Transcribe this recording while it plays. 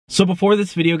So before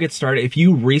this video gets started, if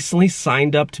you recently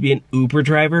signed up to be an Uber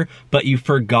driver, but you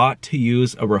forgot to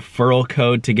use a referral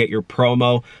code to get your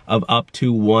promo of up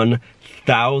to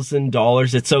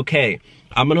 $1,000, it's okay.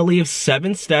 I'm gonna leave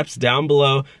 7 steps down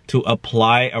below to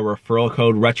apply a referral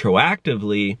code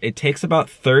retroactively. It takes about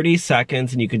 30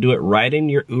 seconds and you can do it right in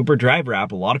your Uber driver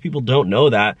app. A lot of people don't know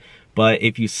that, but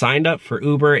if you signed up for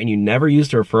Uber and you never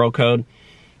used a referral code,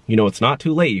 you know, it's not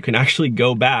too late. You can actually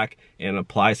go back and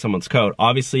apply someone's code.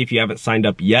 Obviously, if you haven't signed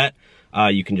up yet,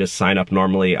 you can just sign up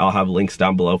normally. I'll have links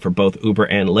down below for both Uber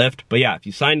and Lyft. But yeah, if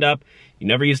you signed up, you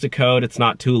never used a code, it's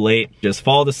not too late. Just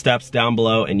follow the steps down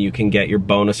below and you can get your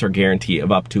bonus or guarantee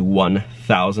of up to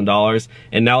 $1,000.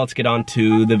 And now let's get on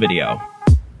to the video.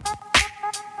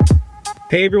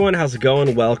 Hey everyone, how's it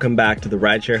going? Welcome back to the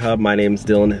Rideshare Hub. My name's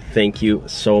Dylan. Thank you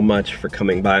so much for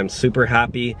coming by. I'm super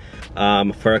happy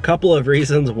for a couple of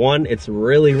reasons. One, it's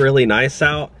really nice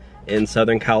out in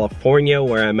Southern California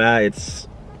where I'm at. It's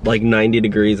like 90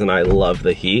 degrees and I love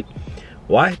the heat.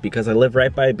 Why? Because I live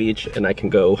right by a beach and I can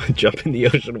go jump in the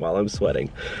ocean while I'm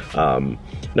sweating.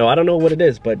 No, I don't know what it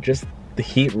is, but just the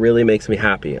heat really makes me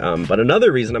happy. But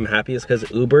another reason I'm happy is because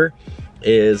Uber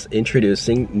is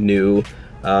introducing new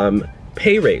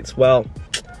pay rates. Well,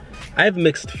 I have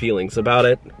mixed feelings about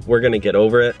it. We're gonna get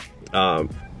over it.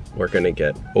 We're gonna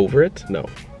get over it? No.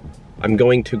 I'm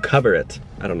going to cover it.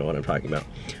 I don't know what I'm talking about.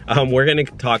 We're gonna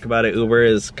talk about it. Uber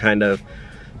is kind of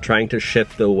trying to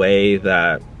shift the way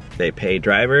that they pay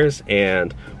drivers,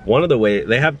 and one of the ways,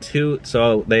 they have two,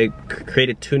 so they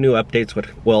created 2 new updates,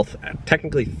 well,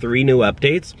 technically 3 new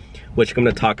updates, which I'm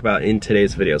gonna talk about in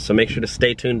today's video. So make sure to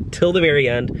stay tuned till the very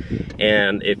end.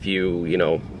 And if you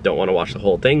don't wanna watch the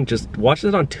whole thing, just watch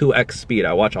it on 2x speed.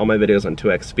 I watch all my videos on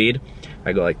 2x speed.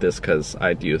 I go like this because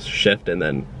I'd use shift and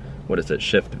then, what is it,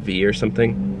 shift V or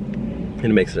something? And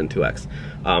it makes it in 2x.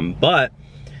 But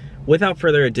without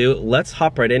further ado, let's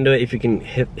hop right into it. If you can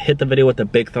hit the video with a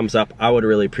big thumbs up, I would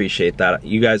really appreciate that.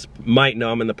 You guys might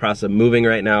know I'm in the process of moving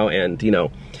right now, and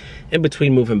in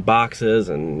between moving boxes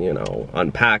and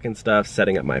unpacking stuff,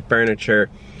 setting up my furniture,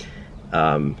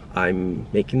 I'm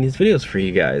making these videos for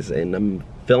you guys, and I'm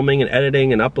filming and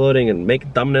editing and uploading and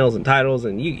making thumbnails and titles,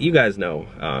 and you guys know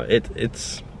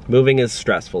it's moving is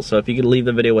stressful. So if you could leave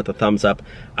the video with a thumbs up,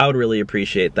 I would really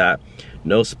appreciate that.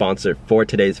 No sponsor for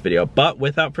today's video, but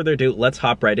without further ado, let's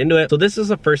hop right into it. So this is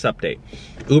the first update.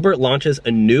 Uber launches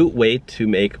a new way to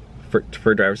make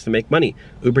for drivers to make money.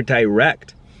 Uber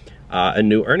Direct. A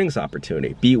new earnings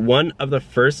opportunity. Be one of the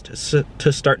first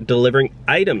to start delivering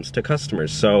items to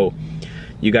customers. So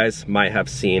you guys might have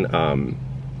seen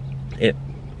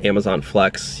Amazon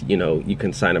Flex. You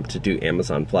can sign up to do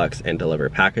Amazon Flex and deliver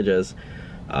packages,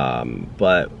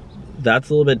 but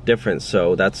that's a little bit different.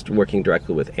 So that's working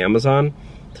directly with Amazon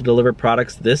to deliver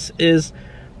products. This is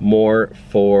more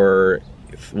for,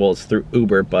 well, it's through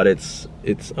Uber, but it's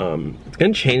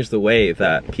gonna change the way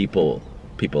that people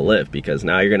live, because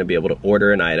now you're gonna be able to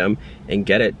order an item and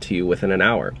get it to you within an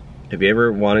hour. Have you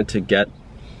ever wanted to get,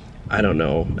 I don't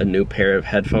know, a new pair of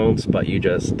headphones, but you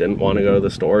just didn't want to go to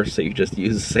the store, so you just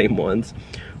use the same ones?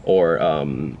 Or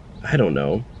I don't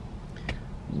know,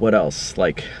 what else?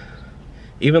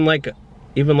 Even like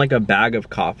a bag of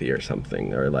coffee or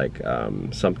something, or like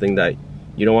something that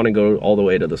you don't want to go all the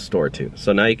way to the store to.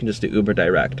 So now you can just do Uber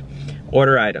Direct.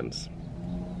 Order items.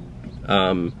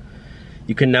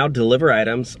 You can now deliver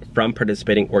items from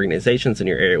participating organizations in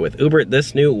your area with Uber.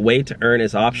 This new way to earn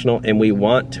is optional, and we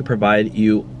want to provide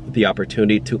you the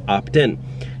opportunity to opt in.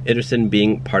 Interested in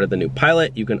being part of the new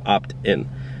pilot, you can opt in.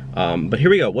 But here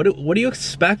we go. What do you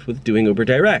expect with doing Uber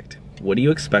Direct? What do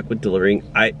you expect with delivering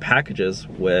packages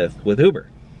with Uber?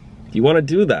 If you want to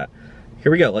do that,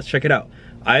 here we go. Let's check it out.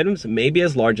 Items may be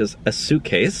as large as a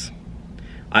suitcase.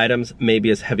 Items may be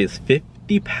as heavy as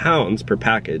 50 pounds per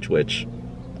package, which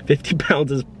 50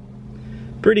 pounds is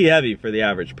pretty heavy for the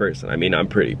average person. I mean, I'm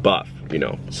pretty buff,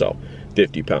 so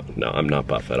 50 pounds. No, I'm not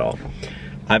buff at all.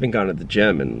 I haven't gone to the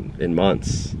gym in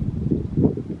months,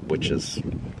 which is,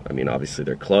 I mean, obviously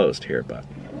they're closed here, but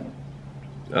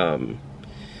I'm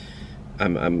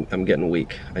getting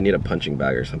weak. I need a punching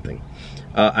bag or something.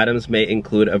 Items may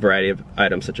include a variety of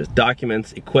items such as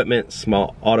documents, equipment,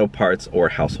 small auto parts, or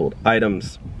household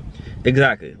items.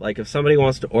 Exactly, like if somebody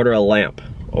wants to order a lamp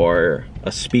or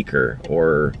a speaker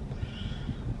or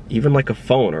even like a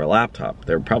phone or a laptop,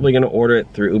 they're probably gonna order it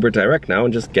through Uber Direct now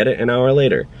and just get it an hour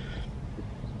later.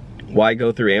 Why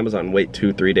go through Amazon and wait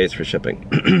 2-3 days for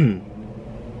shipping?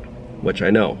 Which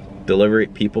I know, delivery,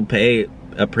 people pay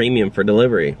a premium for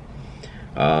delivery.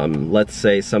 Let's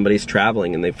say somebody's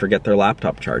traveling and they forget their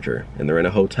laptop charger and they're in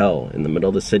a hotel in the middle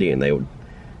of the city, and they would,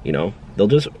 they'll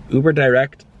just Uber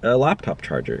Direct a laptop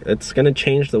charger. It's gonna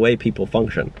change the way people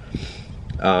function.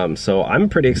 So I'm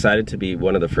pretty excited to be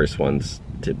one of the first ones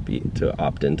to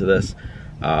opt into this.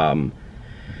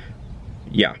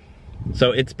 Yeah.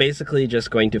 So it's basically just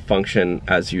going to function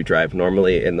as you drive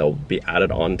normally, and they'll be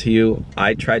added on to you.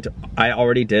 I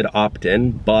already did opt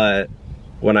in, but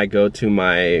when I go to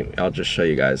my, I'll just show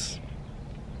you guys.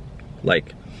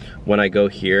 Like when I go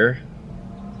here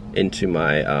into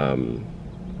my,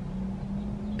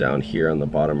 down here on the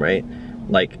bottom right,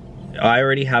 like I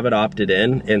already have it opted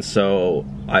in, and so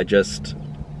I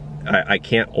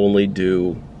can't only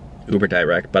do Uber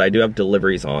Direct, but I do have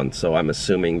deliveries on, so I'm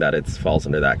assuming that it falls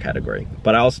into that category.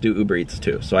 But I also do Uber Eats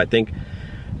too, so I think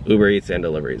Uber Eats and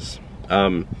deliveries.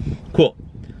 Cool.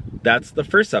 That's the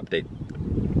first update.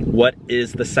 What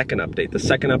is the second update? The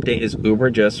second update is Uber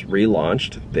just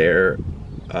relaunched their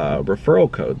referral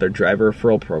code, their driver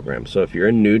referral program. So if you're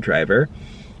a new driver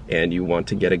and you want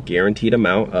to get a guaranteed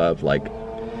amount of, like,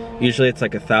 usually it's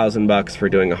like $1,000 for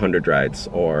doing 100 rides,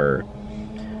 or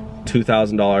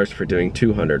 $2,000 for doing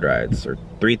 200 rides, or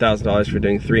 $3,000 for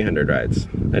doing 300 rides.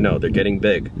 I know they're getting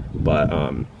big,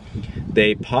 but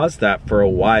they paused that for a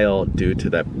while due to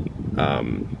the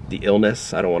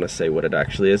illness. I don't want to say what it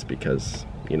actually is because,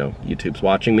 you know, YouTube's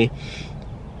watching me.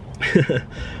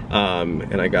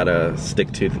 And I gotta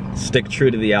stick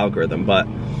true to the algorithm. But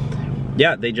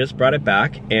yeah, they just brought it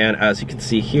back, and as you can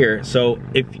see here, so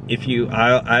if you,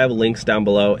 I have links down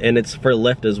below, and it's for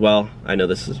Lyft as well. I know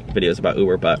this video is about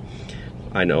Uber, but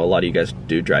I know a lot of you guys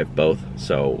do drive both.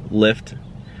 So Lyft,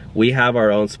 we have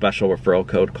our own special referral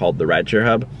code called the Rideshare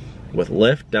Hub with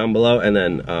Lyft down below, and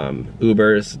then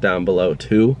Uber's down below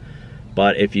too.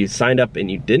 But if you signed up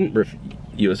and you didn't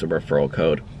use a referral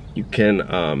code, you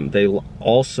can, they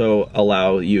also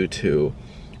allow you to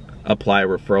apply a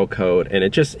referral code, and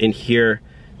it just, in here,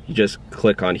 you just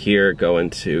click on here, go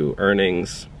into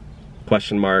earnings,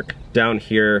 question mark, down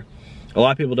here. A lot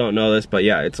of people don't know this, but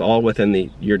yeah, it's all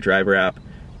within your driver app.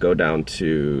 Go down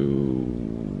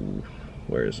to,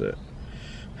 where is it?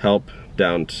 Help,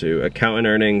 down to account and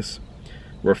earnings,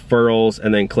 referrals,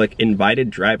 and then click invited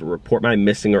driver, report my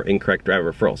missing or incorrect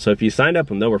driver referral. So if you signed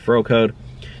up with no referral code,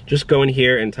 just go in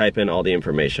here and type in all the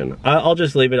information. I'll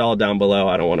just leave it all down below.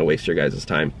 I don't want to waste your guys'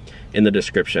 time in the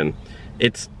description.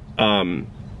 It's, oh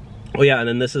yeah, and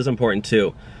then this is important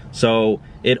too. So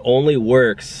it only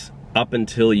works up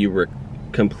until you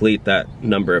complete that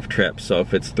number of trips. So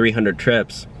if it's 300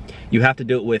 trips, you have to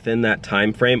do it within that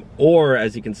time frame, or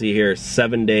as you can see here,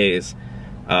 7 days,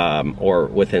 or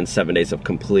within 7 days of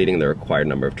completing the required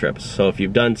number of trips. So if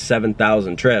you've done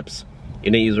 7,000 trips,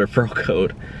 you didn't use a referral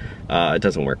code, it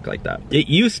doesn't work like that. It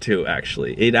used to,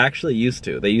 actually. It actually used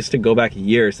to. They used to go back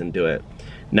years and do it.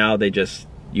 Now they just,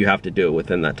 you have to do it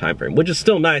within that time frame, which is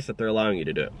still nice that they're allowing you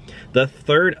to do it. The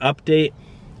third update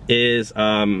is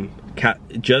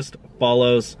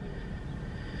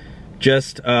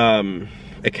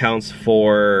accounts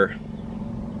for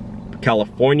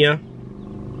California.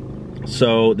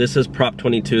 So this is Prop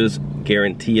 22's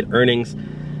guaranteed earnings.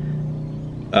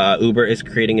 Uber is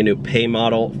creating a new pay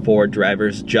model for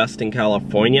drivers just in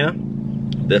California.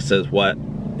 This is what,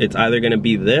 it's either gonna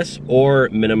be this or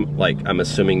minimum, like I'm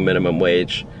assuming minimum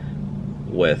wage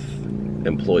with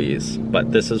employees,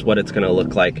 but this is what it's gonna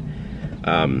look like.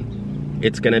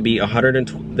 It's gonna be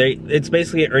it's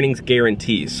basically an earnings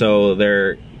guarantee. So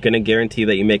they're gonna guarantee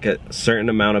that you make a certain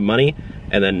amount of money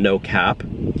and then no cap.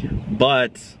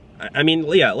 But I mean,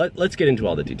 yeah, let's get into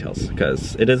all the details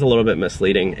because it is a little bit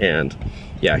misleading, and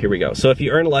yeah, here we go. So if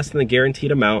you earn less than the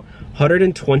guaranteed amount,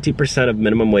 120% of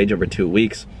minimum wage over 2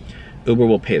 weeks, Uber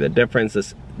will pay the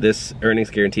difference. This earnings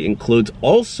guarantee includes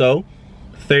also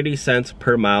 30 cents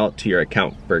per mile to your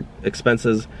account for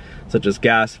expenses such as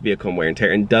gas, vehicle and wear and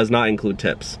tear, and does not include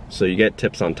tips. So you get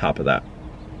tips on top of that,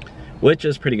 which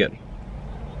is pretty good.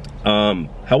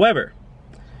 However,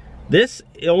 this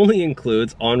only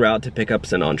includes en route to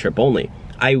pickups and on trip only.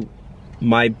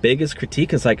 My biggest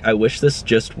critique is, like, I wish this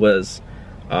just was,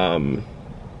 I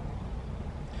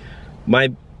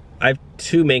have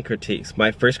two main critiques.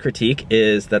 My first critique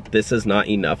is that this is not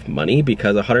enough money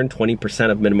because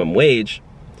 120% of minimum wage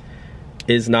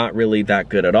is not really that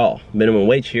good at all. Minimum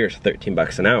wage here is 13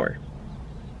 bucks an hour.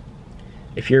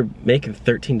 If you're making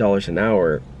 $13 an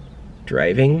hour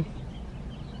driving,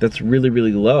 that's really,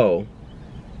 really low.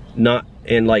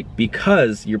 And like,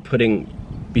 because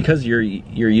you're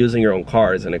using your own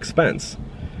car as an expense,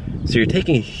 so you're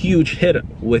taking a huge hit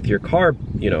with your car,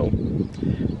 you know,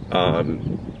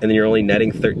 and then you're only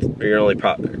netting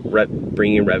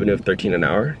bringing revenue of 13 an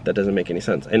hour. That doesn't make any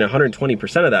sense. And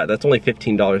 120% of that's only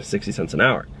 $15.60 an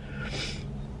hour.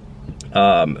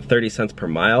 30 cents per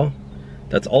mile.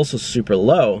 that's also super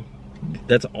low.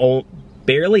 That's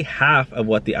barely half of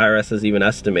what the IRS has even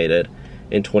estimated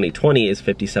in 2020 is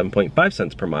 57.5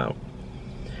 cents per mile.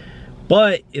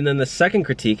 But, and then the second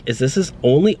critique is this is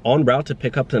only en route to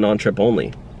pickup and on trip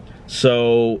only.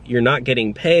 So you're not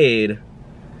getting paid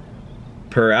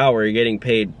per hour, you're getting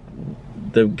paid,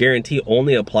 the guarantee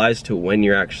only applies to when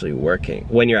you're actually working,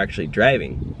 when you're actually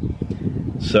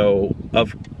driving. So,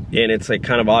 and it's like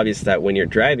kind of obvious that when you're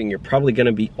driving, you're probably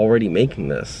gonna be already making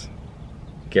this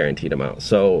guaranteed amount.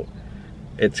 So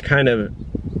it's kind of,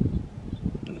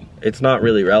 it's not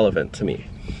really relevant to me.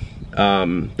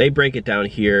 They break it down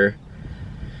here.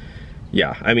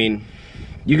 Yeah, I mean,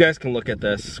 you guys can look at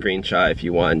this screenshot if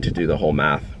you want to do the whole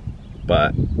math,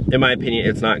 but in my opinion,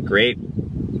 it's not great.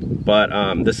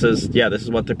 But this is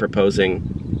what they're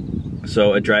proposing.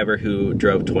 So a driver who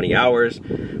drove 20 hours,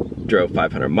 drove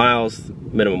 500 miles,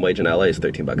 minimum wage in LA is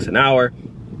 13 bucks an hour.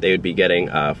 They would be getting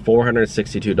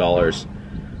 $462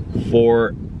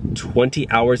 for 20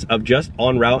 hours of just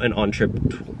on route and on trip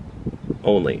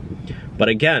only. But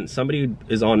again, somebody who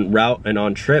is on route and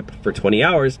on trip for 20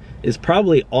 hours is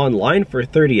probably online for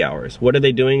 30 hours. What are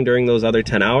they doing during those other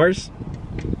 10 hours?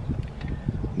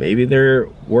 Maybe they're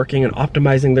working and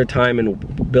optimizing their time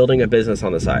and building a business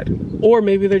on the side. Or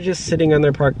maybe they're just sitting on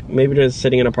their maybe they're just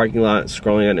sitting in a parking lot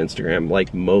scrolling on Instagram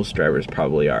like most drivers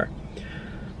probably are.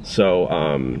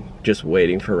 So just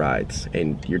waiting for rides,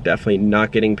 and you're definitely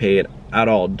not getting paid at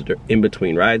all in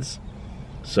between rides.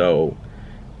 So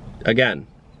again,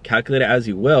 calculate it as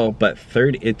you will, but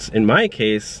it's in my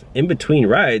case, in between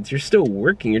rides, you're still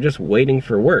working, you're just waiting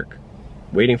for work,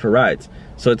 waiting for rides.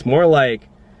 So it's more like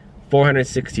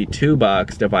 462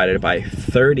 bucks divided by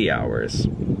 30 hours.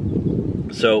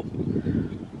 So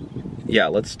yeah,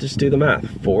 let's just do the math.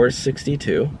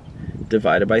 462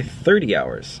 divided by 30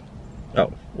 hours.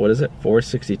 Oh, what is it?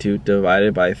 462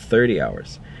 divided by 30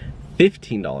 hours.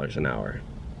 $15 an hour.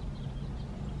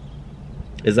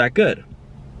 Is that good?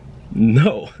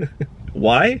 No.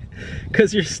 Why?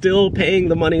 Because you're still paying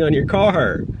the money on your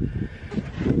car.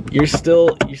 You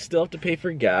still have to pay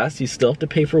for gas, you still have to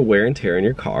pay for wear and tear in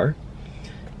your car.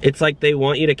 It's like they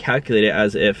want you to calculate it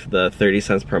as if the 30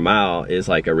 cents per mile is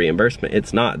like a reimbursement.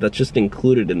 It's not. That's just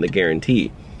included in the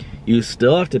guarantee. You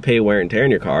still have to pay wear and tear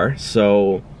in your car.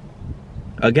 So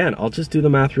again, I'll just do the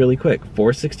math really quick.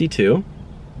 462.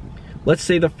 Let's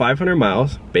say the 500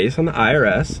 miles based on the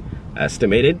IRS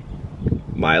estimated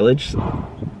mileage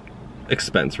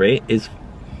expense rate is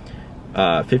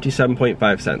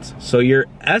 57.5 cents. So your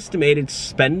estimated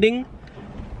spending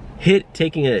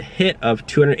taking a hit of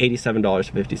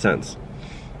 $287.50.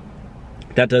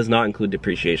 That does not include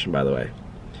depreciation, by the way,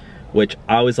 which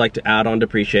I always like to add on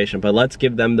depreciation, but let's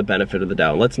give them the benefit of the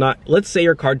doubt. Let's say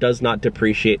your car does not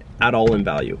depreciate at all in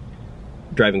value,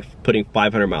 putting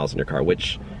 500 miles in your car,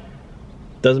 which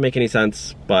doesn't make any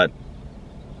sense, but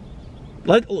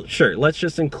sure, let's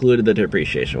just include the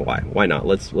depreciation. Why not?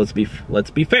 Let's be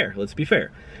fair. Let's be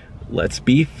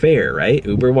fair, right?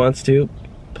 Uber wants to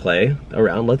play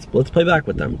around. Let's play back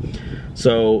with them.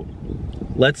 So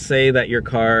let's say that your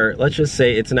car, let's just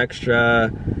say it's an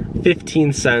extra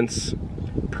 15 cents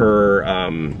per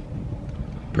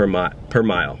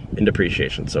mile in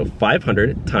depreciation. So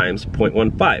 500 times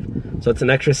 0.15. So it's an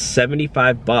extra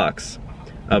 75 bucks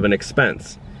of an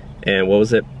expense. And what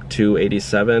was it?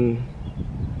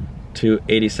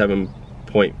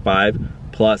 287.5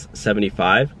 plus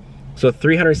 75. So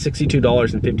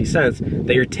 $362.50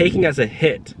 that you're taking as a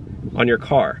hit on your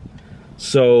car.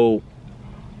 So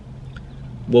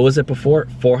what was it before?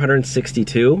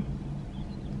 462.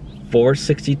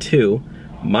 462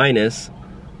 minus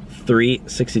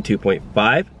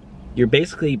 362.5. You're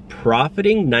basically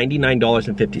profiting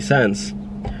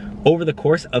 $99.50 over the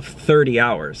course of 30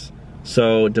 hours.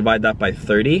 So divide that by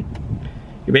 30.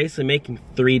 You're basically making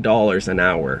 $3 an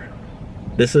hour.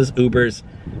 This is Uber's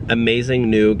amazing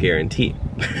new guarantee.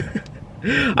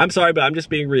 I'm sorry, but I'm just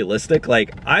being realistic.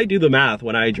 Like, I do the math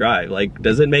when I drive. Like,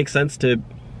 does it make sense to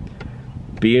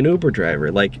be an Uber driver?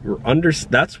 Like,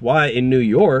 that's why in New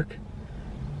York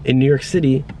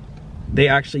City, they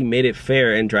actually made it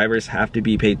fair and drivers have to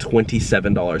be paid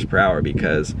 $27 per hour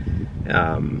because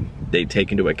they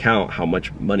take into account how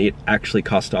much money it actually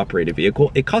costs to operate a vehicle.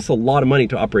 It costs a lot of money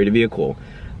to operate a vehicle.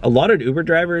 A lot of Uber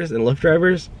drivers and Lyft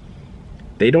drivers,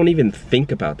 they don't even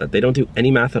think about that. They don't do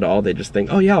any math at all. They just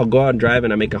think, oh yeah, I'll go out and drive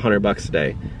and I make 100 bucks a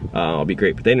day. I'll be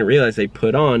great. But they didn't realize they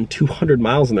put on 200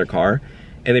 miles in their car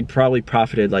and they probably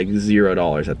profited like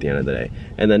 $0 at the end of the day.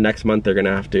 And then next month they're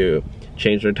gonna have to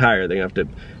change their tire. They're gonna have to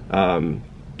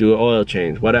do an oil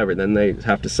change, whatever. Then they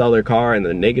have to sell their car and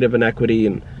the negative in equity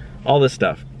and all this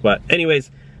stuff. But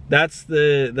anyways, that's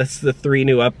the 3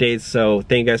 new updates. So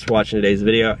thank you guys for watching today's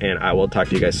video, and I will talk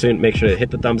to you guys soon. Make sure to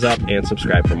hit the thumbs up and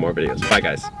subscribe for more videos. Bye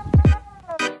guys.